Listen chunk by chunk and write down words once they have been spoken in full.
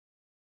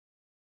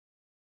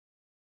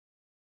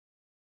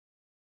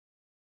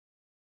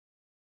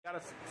Got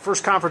a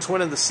first conference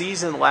win of the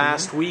season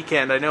last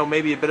weekend. I know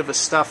maybe a bit of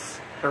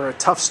a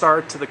tough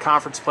start to the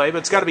conference play, but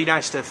it's got to be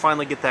nice to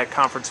finally get that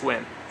conference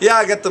win. Yeah,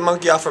 I got the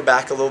monkey off our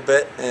back a little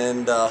bit,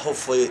 and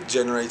hopefully it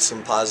generates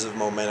some positive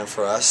momentum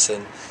for us.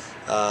 And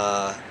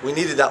we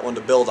needed that one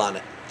to build on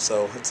it.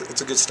 So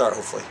it's a good start,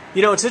 hopefully.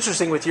 You know, it's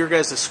interesting with your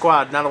guys'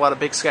 squad. Not a lot of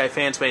Big Sky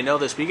fans may know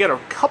this, but you got a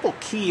couple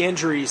key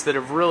injuries that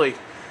have really,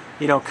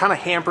 kind of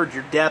hampered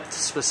your depth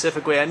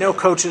specifically. I know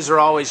coaches are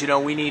always,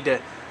 we need to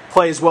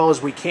play as well as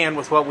we can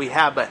with what we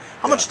have, but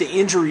how much do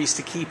injuries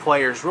to key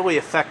players really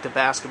affect a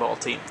basketball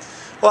team?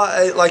 Well,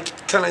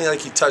 kind of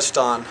like you touched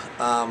on,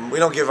 we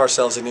don't give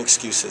ourselves any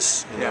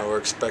excuses. We're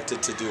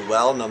expected to do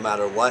well no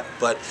matter what.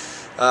 But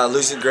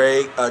losing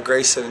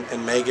Grace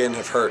and Megan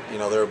have hurt. They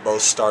were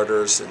both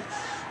starters, and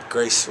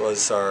Grace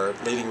was our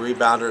leading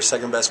rebounder,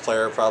 second best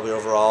player probably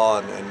overall,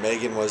 and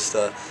Megan was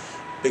the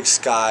Big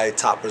Sky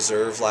top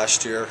reserve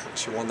last year.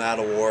 She won that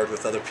award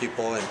with other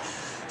people, and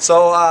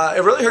so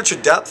it really hurts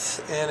your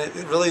depth, and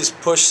it really has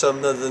pushed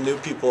some of the new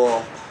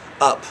people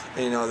up.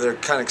 They're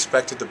kind of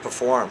expected to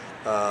perform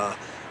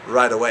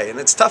right away, and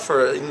it's tough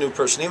for a new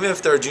person, even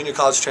if they're a junior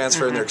college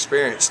transfer and they're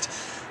experienced.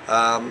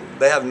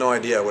 They have no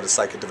idea what it's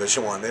like at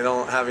Division I. They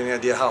don't have any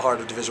idea how hard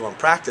a Division I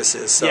practice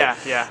is. So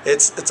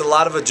it's a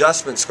lot of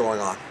adjustments going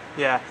on.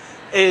 Yeah.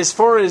 As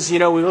far as we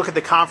look at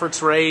the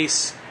conference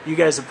race. You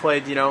guys have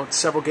played,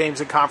 several games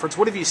in conference.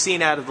 What have you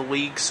seen out of the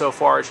league so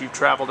far as you've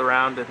traveled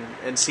around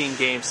and seen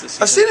games this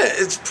season? I've seen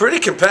it. It's pretty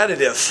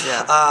competitive.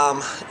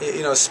 Yeah.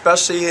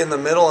 Especially in the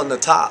middle and the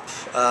top.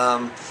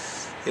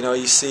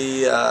 You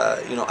see,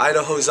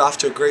 Idaho's off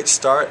to a great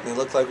start, and they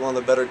look like one of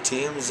the better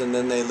teams, and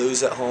then they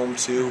lose at home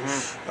to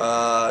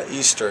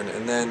Eastern.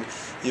 And then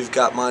you've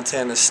got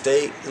Montana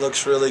State,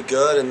 looks really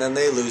good, and then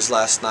they lose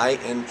last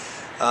night. And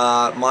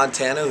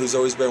Montana, who's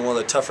always been one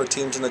of the tougher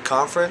teams in the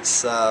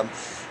conference,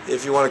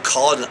 if you want to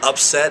call it an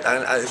upset,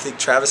 I think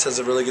Travis has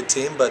a really good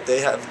team, but they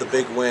have the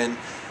big win.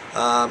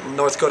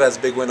 North Dakota has a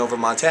big win over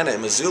Montana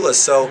in Missoula,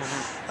 so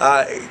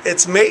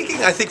it's making,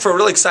 I think, for a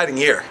really exciting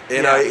year.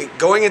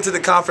 Going into the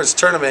conference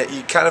tournament,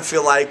 you kind of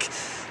feel like,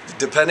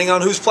 depending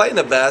on who's playing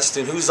the best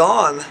and who's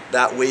on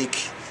that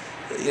week,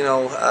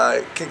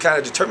 can kind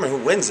of determine who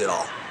wins it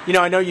all.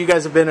 I know you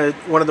guys have been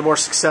one of the more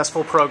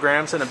successful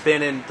programs and have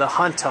been in the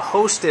hunt to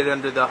host it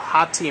under the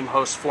hot team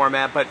host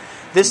format, but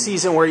this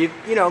season where you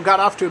got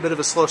off to a bit of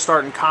a slow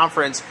start in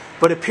conference,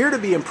 but appear to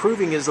be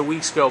improving as the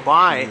weeks go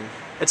by,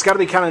 it's got to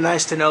be kind of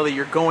nice to know that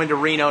you're going to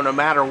Reno no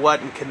matter what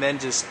and can then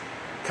just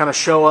kind of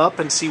show up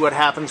and see what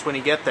happens when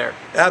you get there.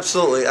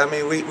 Absolutely. I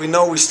mean, we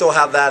know we still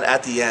have that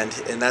at the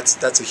end, and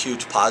that's a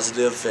huge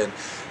positive, and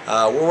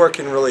we're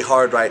working really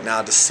hard right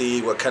now to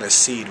see what kind of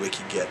seed we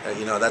can get.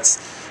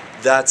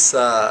 That's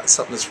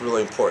something that's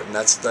really important.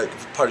 That's like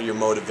part of your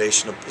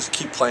motivation to just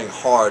keep playing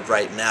hard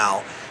right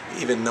now,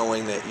 even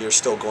knowing that you're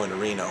still going to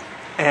Reno.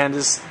 And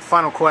as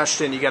final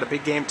question, you got a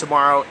big game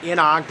tomorrow in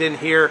Ogden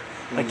here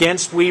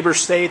against Weber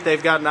State.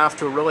 They've gotten off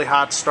to a really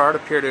hot start,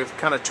 appear to have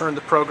kind of turned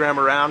the program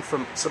around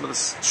from some of the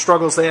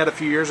struggles they had a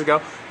few years ago.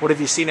 What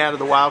have you seen out of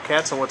the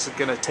Wildcats, and what's it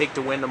going to take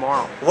to win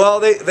tomorrow? Well,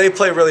 they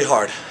play really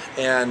hard,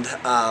 and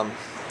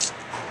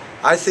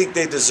I think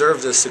they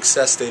deserve the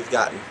success they've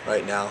gotten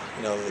right now.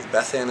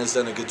 Beth Ann has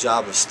done a good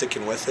job of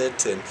sticking with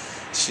it, and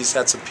she's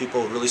had some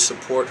people really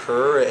support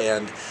her.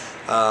 And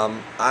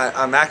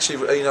I'm actually,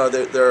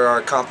 they're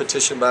our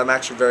competition, but I'm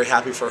actually very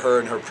happy for her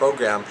and her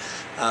program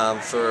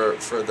for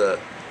the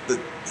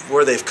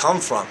where they've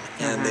come from,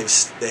 and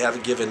they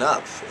haven't given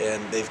up,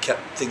 and they've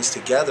kept things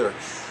together,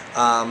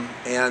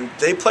 and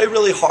they play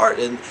really hard.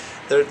 And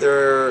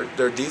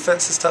their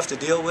defense is tough to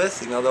deal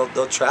with.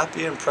 They'll trap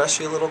you and press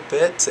you a little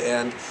bit,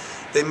 and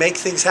they make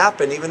things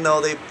happen, even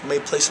though they may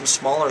play some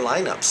smaller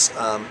lineups.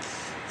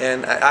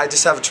 And I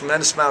just have a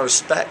tremendous amount of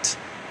respect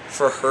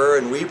for her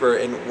and Weber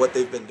and what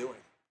they've been doing.